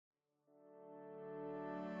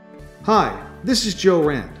Hi, this is Joe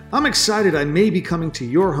Rand. I'm excited I may be coming to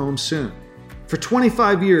your home soon. For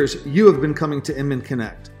 25 years, you have been coming to Inman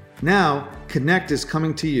Connect. Now, Connect is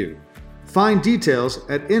coming to you. Find details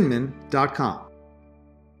at inman.com.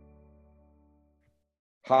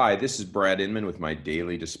 Hi, this is Brad Inman with my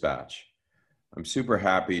Daily Dispatch. I'm super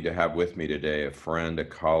happy to have with me today a friend, a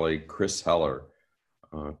colleague, Chris Heller.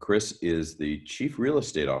 Chris is the Chief Real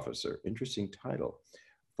Estate Officer, interesting title,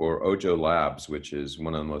 for Ojo Labs, which is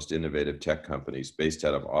one of the most innovative tech companies based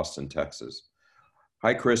out of Austin, Texas.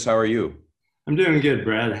 Hi, Chris, how are you? I'm doing good,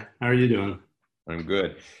 Brad. How are you doing? I'm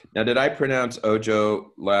good. Now, did I pronounce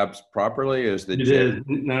Ojo Labs properly? You did.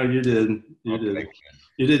 No, you did. You did.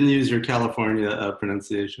 You didn't use your California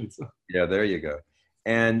pronunciation. So. Yeah, there you go.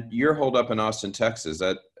 And you're holed up in Austin, Texas.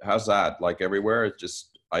 How's that? Like everywhere? It's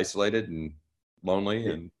just isolated and lonely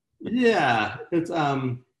and. Yeah, it's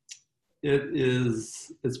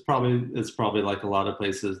probably like a lot of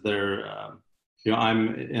places there.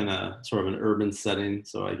 I'm in a sort of an urban setting,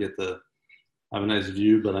 so I get to have a nice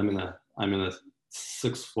view, but I'm in a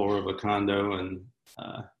sixth floor of a condo, and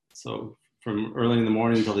so from early in the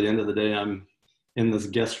morning till the end of the day, I'm in this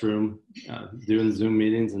guest room doing Zoom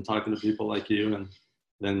meetings and talking to people like you, and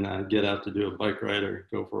then get out to do a bike ride or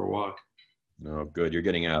go for a walk. Oh, good. You're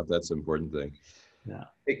getting out. That's the important thing. Yeah.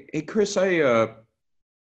 Hey Chris,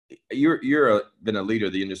 you're been a leader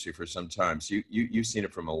of the industry for some time, so you've seen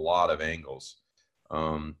it from a lot of angles.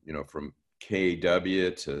 From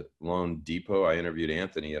KW to Loan Depot. I interviewed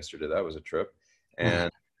Anthony yesterday. That was a trip.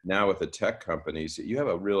 And now with the tech companies, you have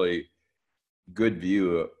a really good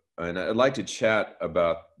view. And I'd like to chat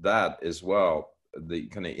about that as well, the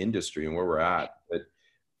kind of industry and where we're at. But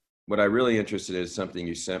what I'm really interested in is something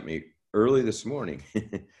you sent me early this morning.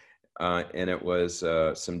 And it was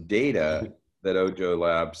some data that Ojo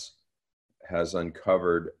Labs has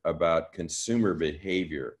uncovered about consumer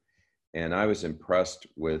behavior. And I was impressed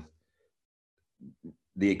with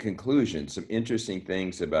the conclusion, some interesting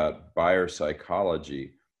things about buyer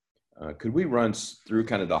psychology. Could we run through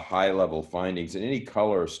kind of the high level findings and any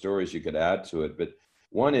color or stories you could add to it? But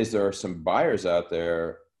one is there are some buyers out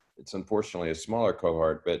there, it's unfortunately a smaller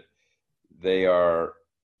cohort, but they are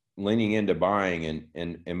leaning into buying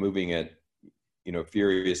and moving at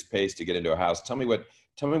furious pace to get into a house. Tell me what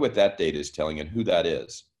that data is telling and who that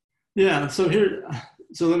is. Yeah,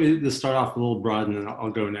 so let me just start off a little broad and then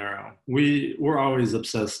I'll go narrow. We're always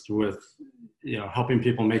obsessed with helping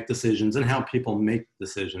people make decisions and how people make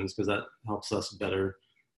decisions, because that helps us better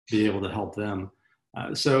be able to help them.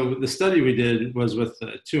 So the study we did was with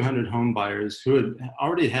 200 home buyers who had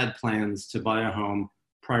already had plans to buy a home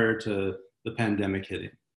prior to the pandemic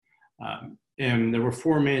hitting. And there were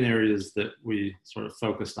four main areas that we sort of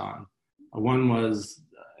focused on. One was,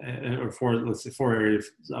 four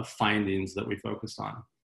areas of findings that we focused on.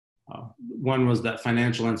 One was that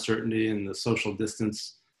financial uncertainty and the social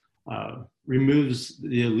distance removes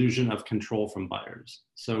the illusion of control from buyers.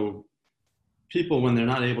 So people, when they're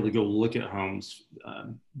not able to go look at homes,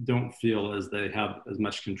 don't feel as they have as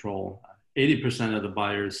much control. 80% of the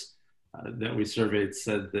buyers that we surveyed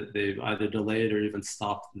said that they've either delayed or even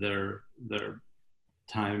stopped their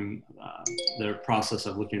process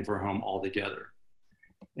of looking for a home altogether.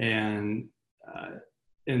 And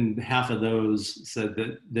half of those said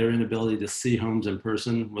that their inability to see homes in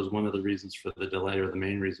person was one of the reasons for the delay, or the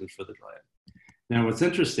main reasons for the delay. Now, what's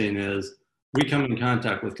interesting is we come in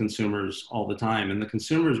contact with consumers all the time, and the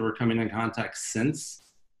consumers we're coming in contact since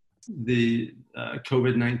the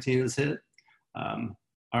COVID-19 has hit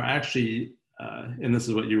are actually, and this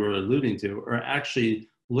is what you were alluding to, are actually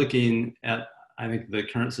looking at, I think, the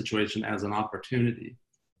current situation as an opportunity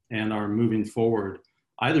and are moving forward,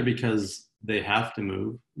 either because they have to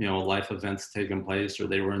move, life events taking place, or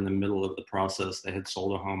they were in the middle of the process, they had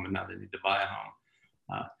sold a home and now they need to buy a home.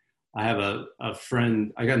 I have a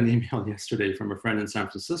friend, I got an email yesterday from a friend in San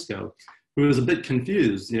Francisco who was a bit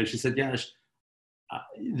confused. She said,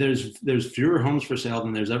 there's fewer homes for sale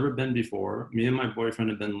than there's ever been before. Me and my boyfriend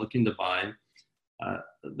have been looking to buy.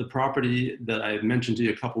 The property that I mentioned to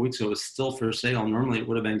you a couple of weeks ago is still for sale. Normally it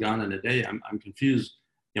would have been gone in a day. I'm confused,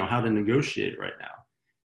 how to negotiate right now.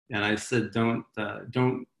 And I said, don't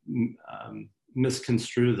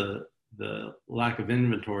misconstrue the lack of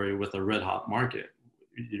inventory with a red hot market.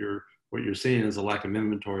 What you're seeing is a lack of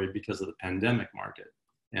inventory because of the pandemic market.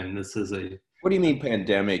 And this is What do you mean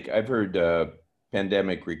pandemic? I've heard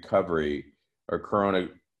pandemic recovery or corona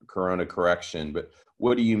correction, but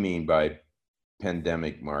what do you mean by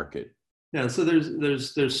pandemic market? Yeah, so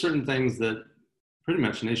there's certain things that pretty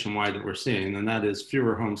much nationwide that we're seeing, and that is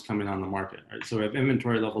fewer homes coming on the market, right? So we have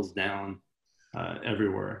inventory levels down,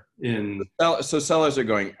 everywhere. So sellers are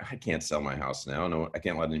going, I can't sell my house now. No, I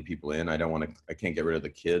can't let any people in. I can't get rid of the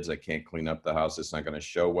kids. I can't clean up the house. It's not going to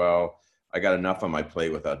show well. I got enough on my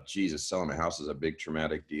plate without, Jesus, selling my house is a big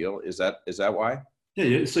traumatic deal. Is that why?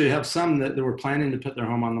 Yeah. So you have some that were planning to put their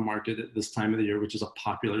home on the market at this time of the year, which is a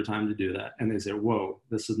popular time to do that. And they say, whoa,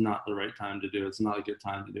 this is not the right time to do it. It's not a good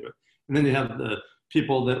time to do it. And then you have the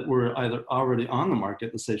people that were either already on the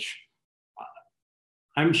market that say,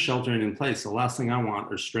 I'm sheltering in place. The last thing I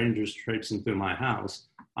want are strangers traipsing through my house.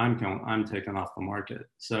 I'm taking off the market.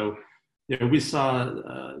 So, we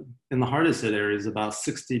saw in the hardest hit areas about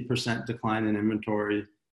 60% decline in inventory,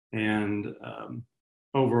 and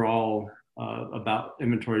overall about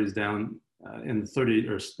inventories down in the 30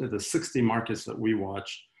 or the 60 markets that we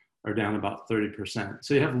watch are down about 30%.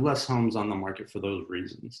 So you have less homes on the market for those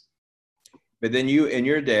reasons. But then in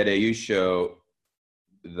your data, you show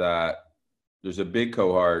that there's a big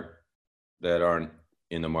cohort that aren't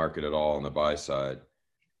in the market at all on the buy side.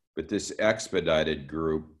 But this expedited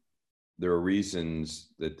group, there are reasons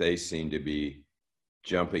that they seem to be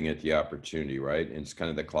jumping at the opportunity, right? And it's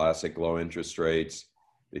kind of the classic low interest rates.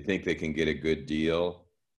 They think they can get a good deal.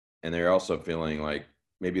 And they're also feeling like,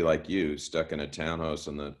 maybe like you, stuck in a townhouse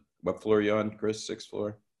on what floor are you on, Chris? 6th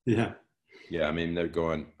floor? Yeah. Yeah, I mean, they're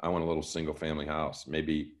going, I want a little single family house,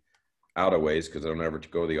 maybe out of ways because I don't ever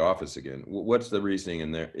go to the office again. What's the reasoning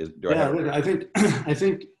in there? I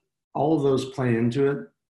think all of those play into it.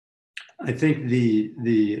 I think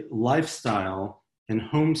the lifestyle and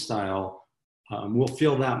home style, we'll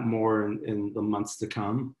feel that more in the months to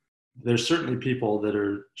come. There's certainly people that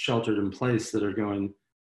are sheltered in place that are going,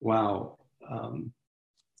 wow,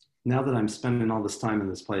 now that I'm spending all this time in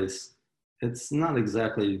this place, it's not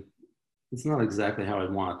exactly how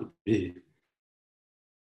I'd want it to be.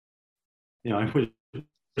 I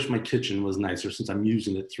wish my kitchen was nicer since I'm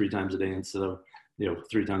using it 3 times a day instead of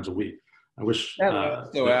 3 times a week. I wish we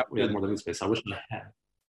had more living space. I wish I had.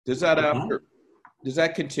 Does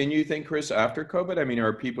that continue, you think, Chris, after COVID? I mean,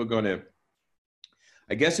 are people going to,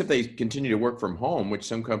 I guess if they continue to work from home, which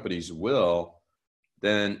some companies will,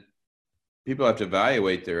 then people have to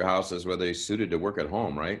evaluate their houses whether they're suited to work at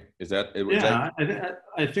home, right?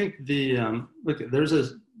 I think look,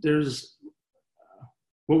 there's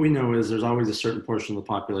what we know is there's always a certain portion of the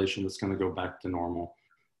population that's going to go back to normal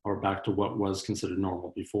or back to what was considered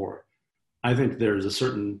normal before. I think there's a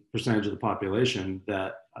certain percentage of the population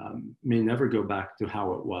that may never go back to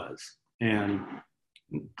how it was. And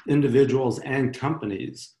individuals and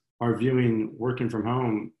companies are viewing working from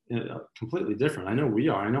home completely different. I know we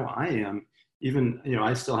are. I know I am. Even,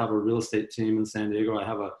 I still have a real estate team in San Diego. I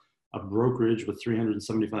have a brokerage with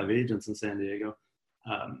 375 agents in San Diego.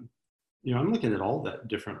 I'm looking at all that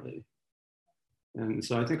differently. And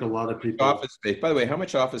so I think a lot of people. Office space. By the way, how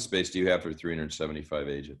much office space do you have for 375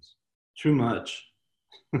 agents? Too much.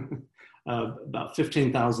 About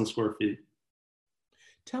 15,000 square feet.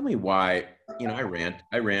 Tell me why,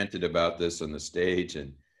 I ranted about this on the stage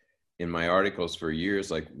and in my articles for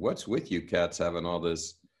years, like, what's with you cats having all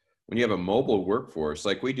this, when you have a mobile workforce,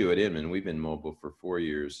 like we do at Inman, we've been mobile for 4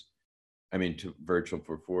 years. I mean, virtual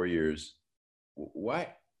for 4 years. Why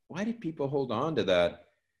did people hold on to that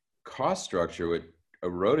cost structure which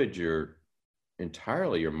eroded your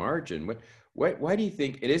margin? Why do you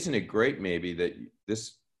think isn't it great maybe that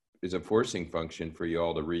this is a forcing function for you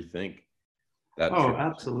all to rethink that? Oh,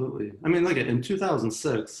 absolutely. I mean, look, in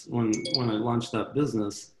 2006, when I launched that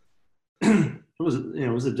business, it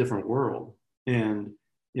was a different world. And,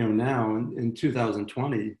 now in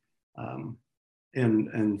 2020,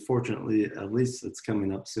 and fortunately, at least it's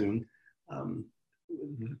coming up soon,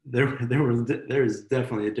 there is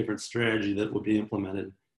definitely a different strategy that will be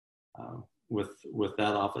implemented with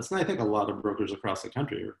that office. And I think a lot of brokers across the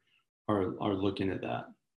country are looking at that.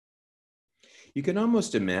 You can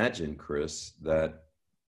almost imagine, Chris, that,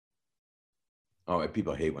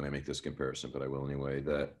 people hate when I make this comparison, but I will anyway,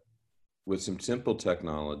 that with some simple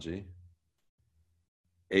technology,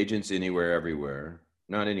 agents anywhere, everywhere,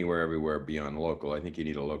 not anywhere, everywhere beyond local. I think you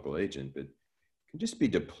need a local agent, but can just be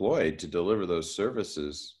deployed to deliver those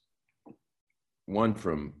services. One,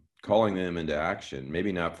 from calling them into action,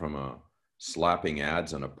 maybe not from slapping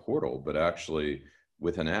ads on a portal, but actually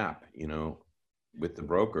with an app, with the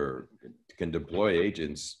broker, can deploy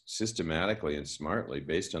agents systematically and smartly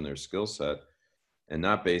based on their skill set and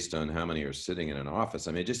not based on how many are sitting in an office.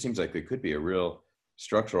 I mean, it just seems like there could be a real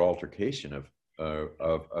structural altercation of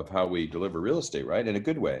how we deliver real estate, right? In a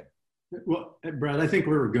good way. Well, Brad, I think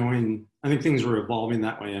things were evolving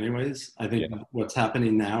that way anyways. I think what's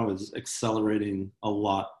happening now is accelerating a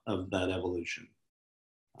lot of that evolution.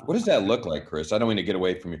 What does that look like, Chris? I don't want to get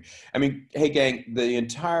away from you. I mean, hey, gang, the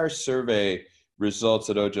entire survey results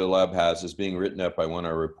that Ojo Lab has is being written up by one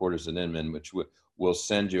of our reporters at Inman, which we'll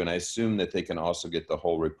send you. And I assume that they can also get the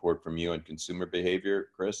whole report from you on consumer behavior,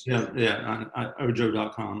 Chris? Yeah, on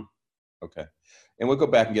ojo.com. Okay. And we'll go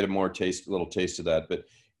back and get a little taste of that. But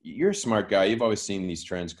you're a smart guy. You've always seen these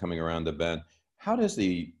trends coming around the bend. How does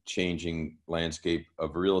the changing landscape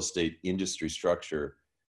of real estate industry structure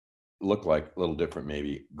look like? A little different,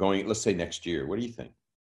 maybe going, let's say next year? What do you think?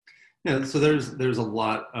 Yeah, so there's a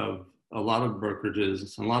lot of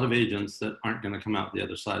brokerages and a lot of agents that aren't going to come out the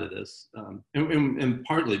other side of this, and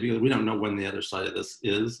partly because we don't know when the other side of this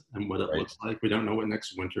is and what it looks like. We don't know what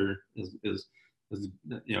next winter is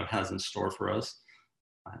has in store for us.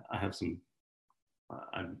 I have some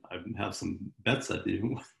bets I'd be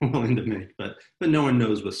willing to make, but no one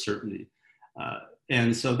knows with certainty.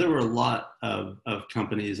 And so there were a lot of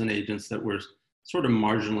companies and agents that were sort of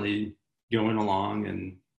marginally going along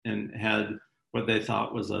and had what they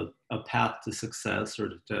thought was a path to success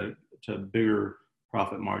or to bigger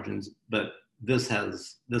profit margins. But this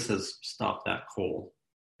has stopped that cold.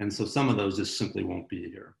 And so some of those just simply won't be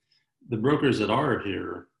here. The brokers that are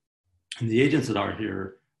here and the agents that are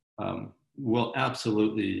here will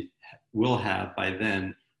have by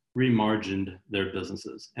then remargined their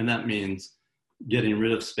businesses. And that means getting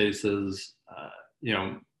rid of spaces.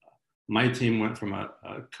 My team went from a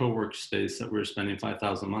co-work space that we were spending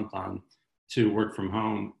 $5,000 a month on to work from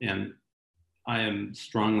home. And I am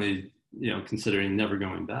strongly, considering never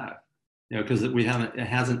going back, because it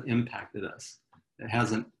hasn't impacted us. It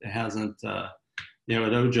hasn't,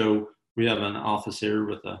 at Ojo, we have an office here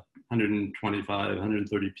with 125,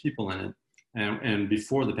 130 people in it. And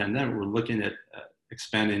before the pandemic, we're looking at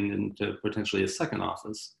expanding into potentially a second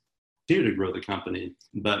office here to grow the company,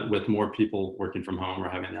 but with more people working from home, we're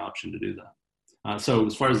having the option to do that. So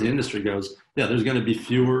as far as the industry goes, yeah, there's going to be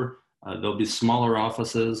fewer, there'll be smaller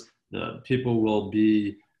offices. The people will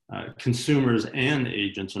be, consumers and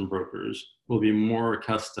agents and brokers will be more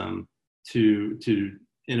accustomed to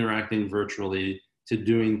interacting virtually, to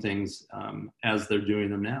doing things as they're doing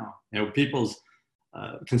them now. People's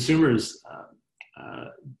consumers'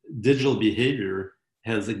 digital behavior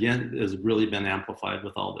has really been amplified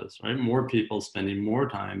with all this, right? More people spending more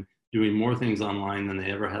time doing more things online than they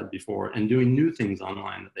ever had before and doing new things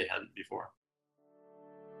online that they hadn't before.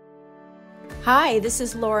 Hi, this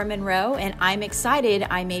is Laura Monroe, and I'm excited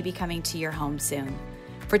I may be coming to your home soon.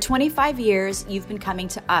 For 25 years, you've been coming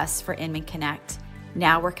to us for Inman Connect.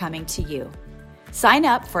 Now we're coming to you. Sign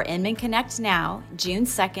up for Inman Connect now, June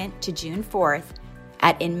 2nd to June 4th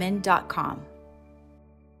at inman.com.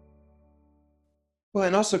 Well,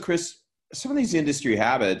 and also, Chris, some of these industry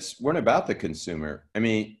habits weren't about the consumer. I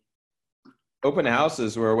mean, open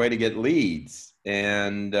houses were a way to get leads,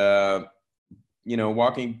 and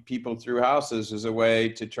walking people through houses is a way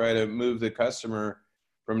to try to move the customer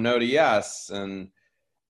from no to yes. And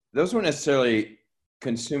those weren't necessarily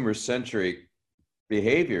consumer-centric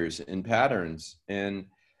behaviors and patterns. And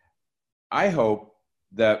I hope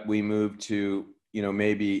that we move to,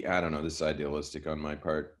 maybe, I don't know, this is idealistic on my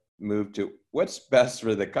part, move to what's best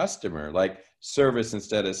for the customer, like service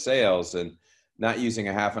instead of sales, and not using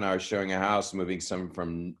a half an hour showing a house, moving some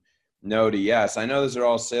from no to yes. I know those are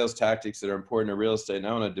all sales tactics that are important to real estate, and I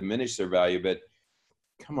don't want to diminish their value, but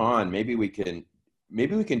come on, maybe we can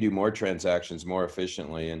do more transactions more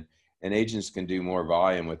efficiently, and agents can do more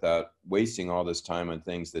volume without wasting all this time on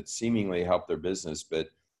things that seemingly help their business, but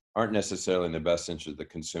aren't necessarily in the best interest of the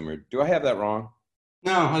consumer. Do I have that wrong?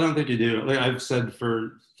 No, I don't think you do. Like I've said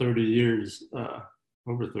for 30 years,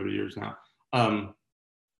 over 30 years now,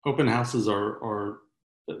 open houses are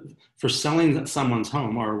for selling someone's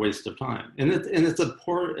home are a waste of time, and it's a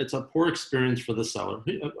poor experience for the seller,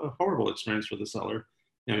 a horrible experience for the seller.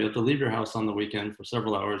 You have to leave your house on the weekend for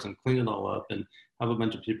several hours and clean it all up, and have a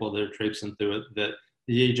bunch of people there traipsing through it. That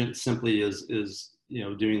the agent simply is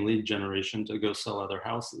doing lead generation to go sell other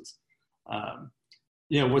houses.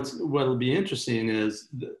 What'll be interesting is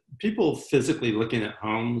people physically looking at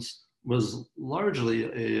homes was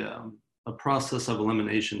largely a process of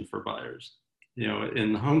elimination for buyers.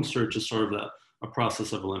 And the home search is sort of a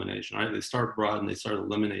process of elimination, right? They start broad and they start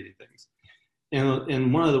eliminating things.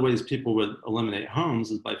 And one of the ways people would eliminate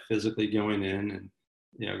homes is by physically going in and,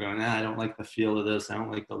 going, I don't like the feel of this. I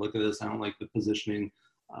don't like the look of this. I don't like the positioning.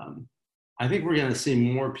 I think we're going to see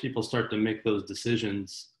more people start to make those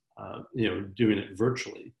decisions, doing it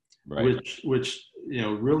virtually, right. which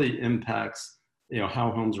really impacts,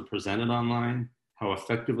 how homes are presented online, how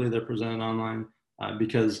effectively they're presented online,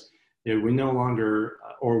 because we no longer,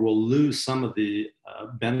 or will lose some of the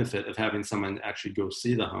benefit of having someone actually go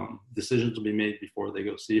see the home. Decisions will be made before they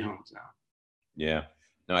go see homes now. Yeah,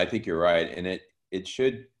 no, I think you're right. And it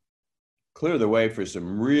should clear the way for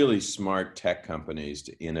some really smart tech companies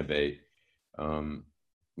to innovate.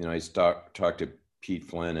 I talked to Pete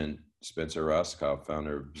Flynn and Spencer Roscoff,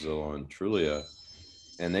 founder of Zillow and Trulia,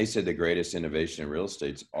 and they said the greatest innovation in real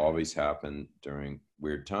estate's always happened during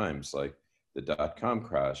weird times, like the .com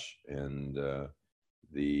crash and the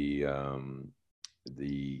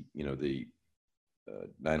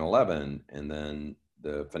 9/11, and then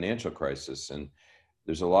the financial crisis. And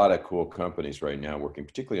there's a lot of cool companies right now working,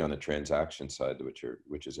 particularly on the transaction side,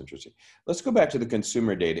 which is interesting. Let's go back to the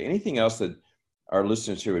consumer data. Anything else that our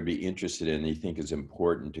listeners here would be interested in, you think is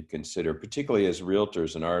important to consider, particularly as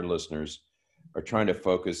realtors and our listeners are trying to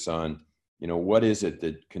focus on, what is it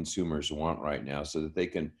that consumers want right now, so that they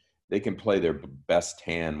can play their best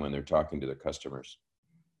hand when they're talking to the customers?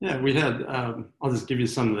 Yeah, we had, I'll just give you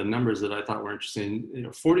some of the numbers that I thought were interesting.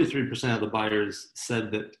 43% of the buyers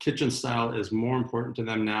said that kitchen style is more important to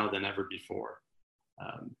them now than ever before.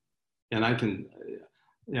 And I can,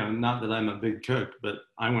 not that I'm a big cook, but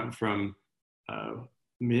I went from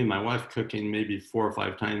me and my wife cooking maybe 4 or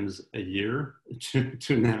 5 times a year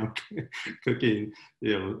to now cooking,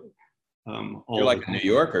 You're like a New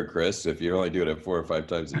Yorker, Chris, if you're only doing it 4 or 5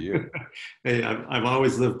 times a year. Hey, I've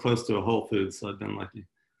always lived close to a Whole Foods, so I've been lucky.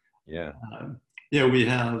 Yeah. We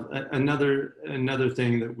have another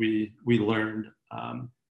thing that we learned,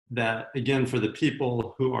 that again, for the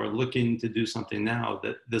people who are looking to do something now,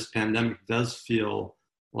 that this pandemic does feel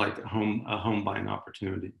like a home buying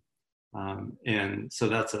opportunity. And so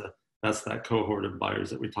that's that cohort of buyers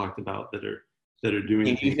that we talked about that are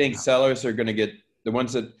doing. Do you think sellers are going to get the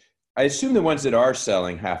ones that, I assume the ones that are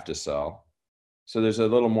selling have to sell. So there's a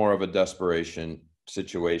little more of a desperation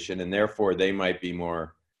situation, and therefore they might be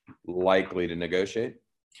more likely to negotiate?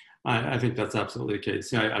 I think that's absolutely the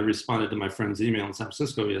case. I responded to my friend's email in San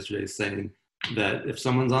Francisco yesterday saying that if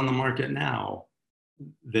someone's on the market now,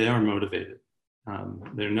 they are motivated.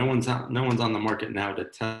 No one's on the market now to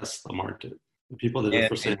test the market. The people that are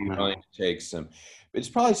for sale now. It's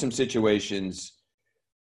probably some situations,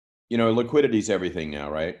 liquidity is everything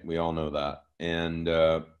now, right? We all know that. And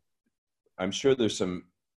I'm sure there's some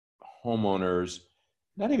homeowners,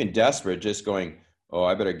 not even desperate, just going, oh,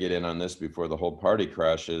 I better get in on this before the whole party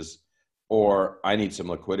crashes, or I need some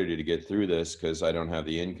liquidity to get through this because I don't have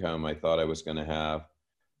the income I thought I was going to have.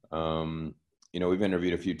 We've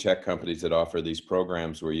interviewed a few tech companies that offer these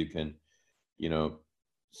programs where you can,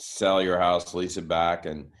 sell your house, lease it back.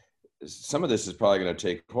 And some of this is probably going to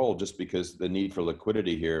take hold just because the need for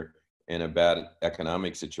liquidity here in a bad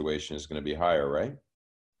economic situation is going to be higher, right?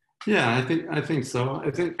 Yeah, I think so.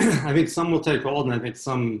 I think some will take hold, and I think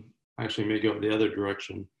some actually may go the other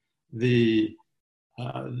direction. The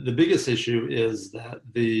biggest issue is that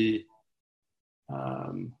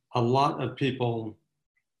a lot of people,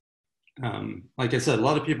 like I said, a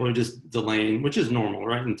lot of people are just delaying, which is normal,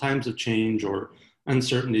 right? In times of change or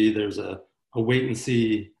uncertainty, there's a wait and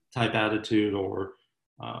see type attitude, or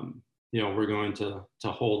we're going to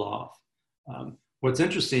hold off. What's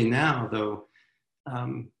interesting now, though,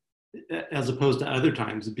 as opposed to other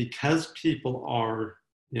times, because people are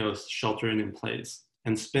sheltering in place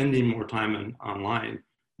and spending more time online,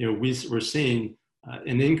 we're seeing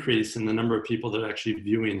an increase in the number of people that are actually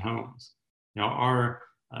viewing homes. Our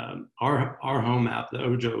home app, the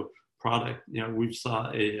Ojo product, we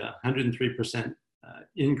saw a 103%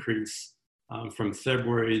 increase from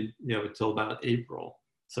February, till about April.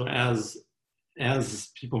 So as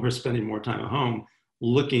people were spending more time at home,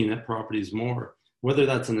 looking at properties more, whether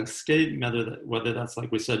that's an escape, whether that's,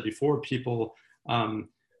 like we said before, people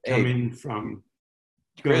coming from.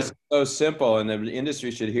 Chris, so simple, and the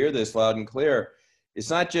industry should hear this loud and clear. It's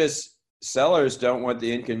not just sellers don't want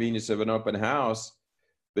the inconvenience of an open house,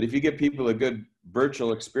 but if you give people a good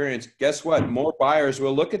virtual experience, guess what? More buyers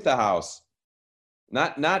will look at the house.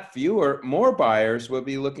 Not fewer, more buyers will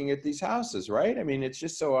be looking at these houses, right? I mean, it's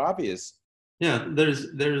just so obvious. Yeah,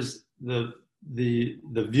 there's the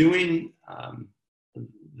viewing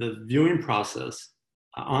process,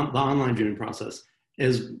 the online viewing process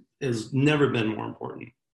is never been more important,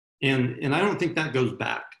 and I don't think that goes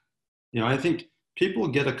back. I think people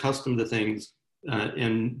get accustomed to things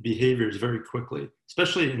and behaviors very quickly,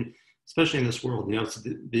 especially in this world. It's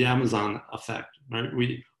the Amazon effect, right?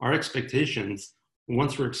 Our expectations,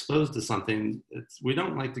 once we're exposed to something, we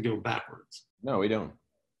don't like to go backwards. No, we don't.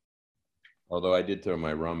 Although I did throw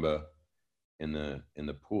my Roomba in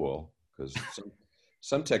the pool because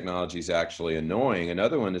some technology is actually annoying.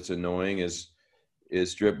 Another one that's annoying is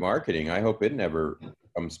is drip marketing. I hope it never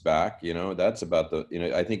comes back. You know, that's about the, you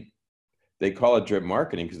know, I think they call it drip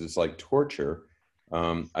marketing because it's like torture.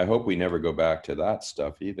 I hope we never go back to that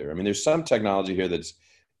stuff either. I mean, there's some technology here that's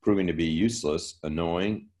proving to be useless,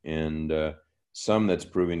 annoying, and some that's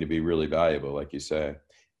proving to be really valuable, like you say.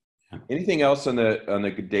 Anything else on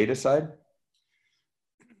the data side?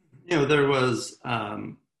 You know, there was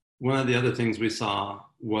one of the other things we saw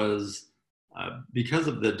was because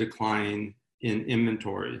of the decline in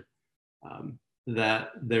inventory,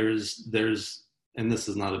 that there's, and this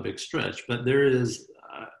is not a big stretch, but there is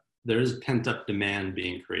pent up demand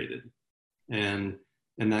being created, and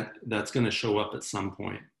that's going to show up at some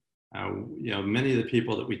point. You know, many of the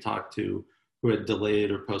people that we talked to who had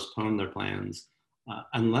delayed or postponed their plans,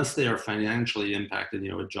 unless they are financially impacted,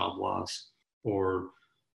 you know, a job loss or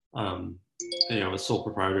you know, a sole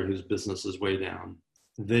proprietor whose business is way down,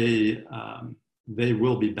 they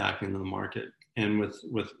will be back into the market. And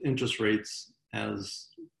with interest rates as,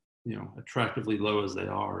 you know, attractively low as they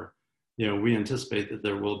are, you know, we anticipate that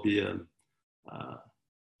there will be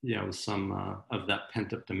you know, some of that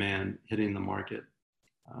pent up demand hitting the market.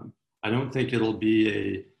 I don't think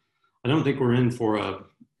I don't think we're in for a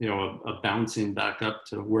bouncing back up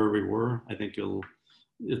to where we were. I think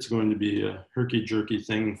it's going to be a herky-jerky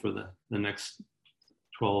thing for the next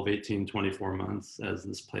 12, 18, 24 months as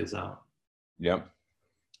this plays out. Yep.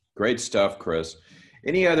 Great stuff, Chris.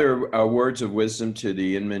 Any other words of wisdom to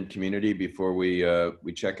the Inman community before we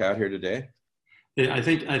check out here today? Yeah, I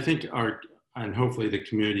think and hopefully the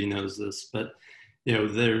community knows this, but you know,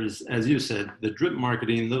 there's, as you said, the drip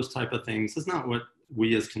marketing, those type of things, is not what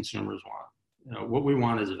we as consumers want. You know, what we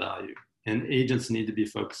want is value, and agents need to be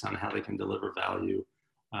focused on how they can deliver value.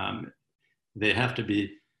 They have to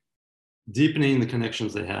be deepening the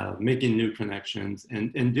connections they have, making new connections,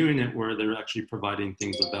 and doing it where they're actually providing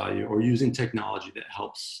things of value or using technology that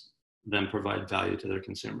helps them provide value to their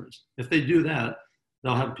consumers. If they do that,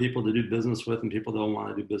 they'll have people to do business with and people that will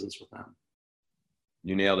want to do business with them.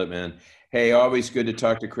 You nailed it, man. Hey, always good to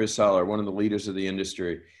talk to Chris Haller, one of the leaders of the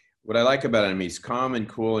industry. What I like about him, he's calm and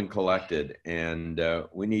cool and collected, and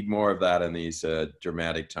we need more of that in these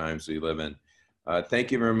dramatic times we live in.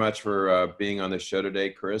 Thank you very much for being on the show today,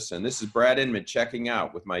 Chris. And this is Brad Inman checking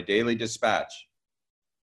out with my Daily Dispatch.